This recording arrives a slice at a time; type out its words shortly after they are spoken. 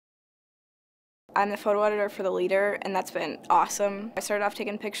I'm the photo editor for the Leader, and that's been awesome. I started off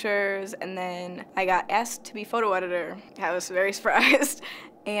taking pictures, and then I got asked to be photo editor. I was very surprised.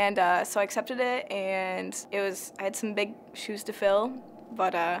 And so I accepted it, and I had some big shoes to fill,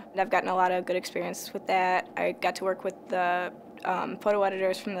 but I've gotten a lot of good experience with that. I got to work with the photo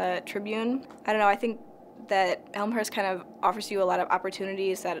editors from the Tribune. I don't know, I think that Elmhurst kind of offers you a lot of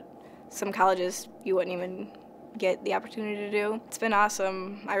opportunities that some colleges you wouldn't even get the opportunity to do. It's been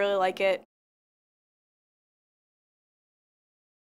awesome. I really like it.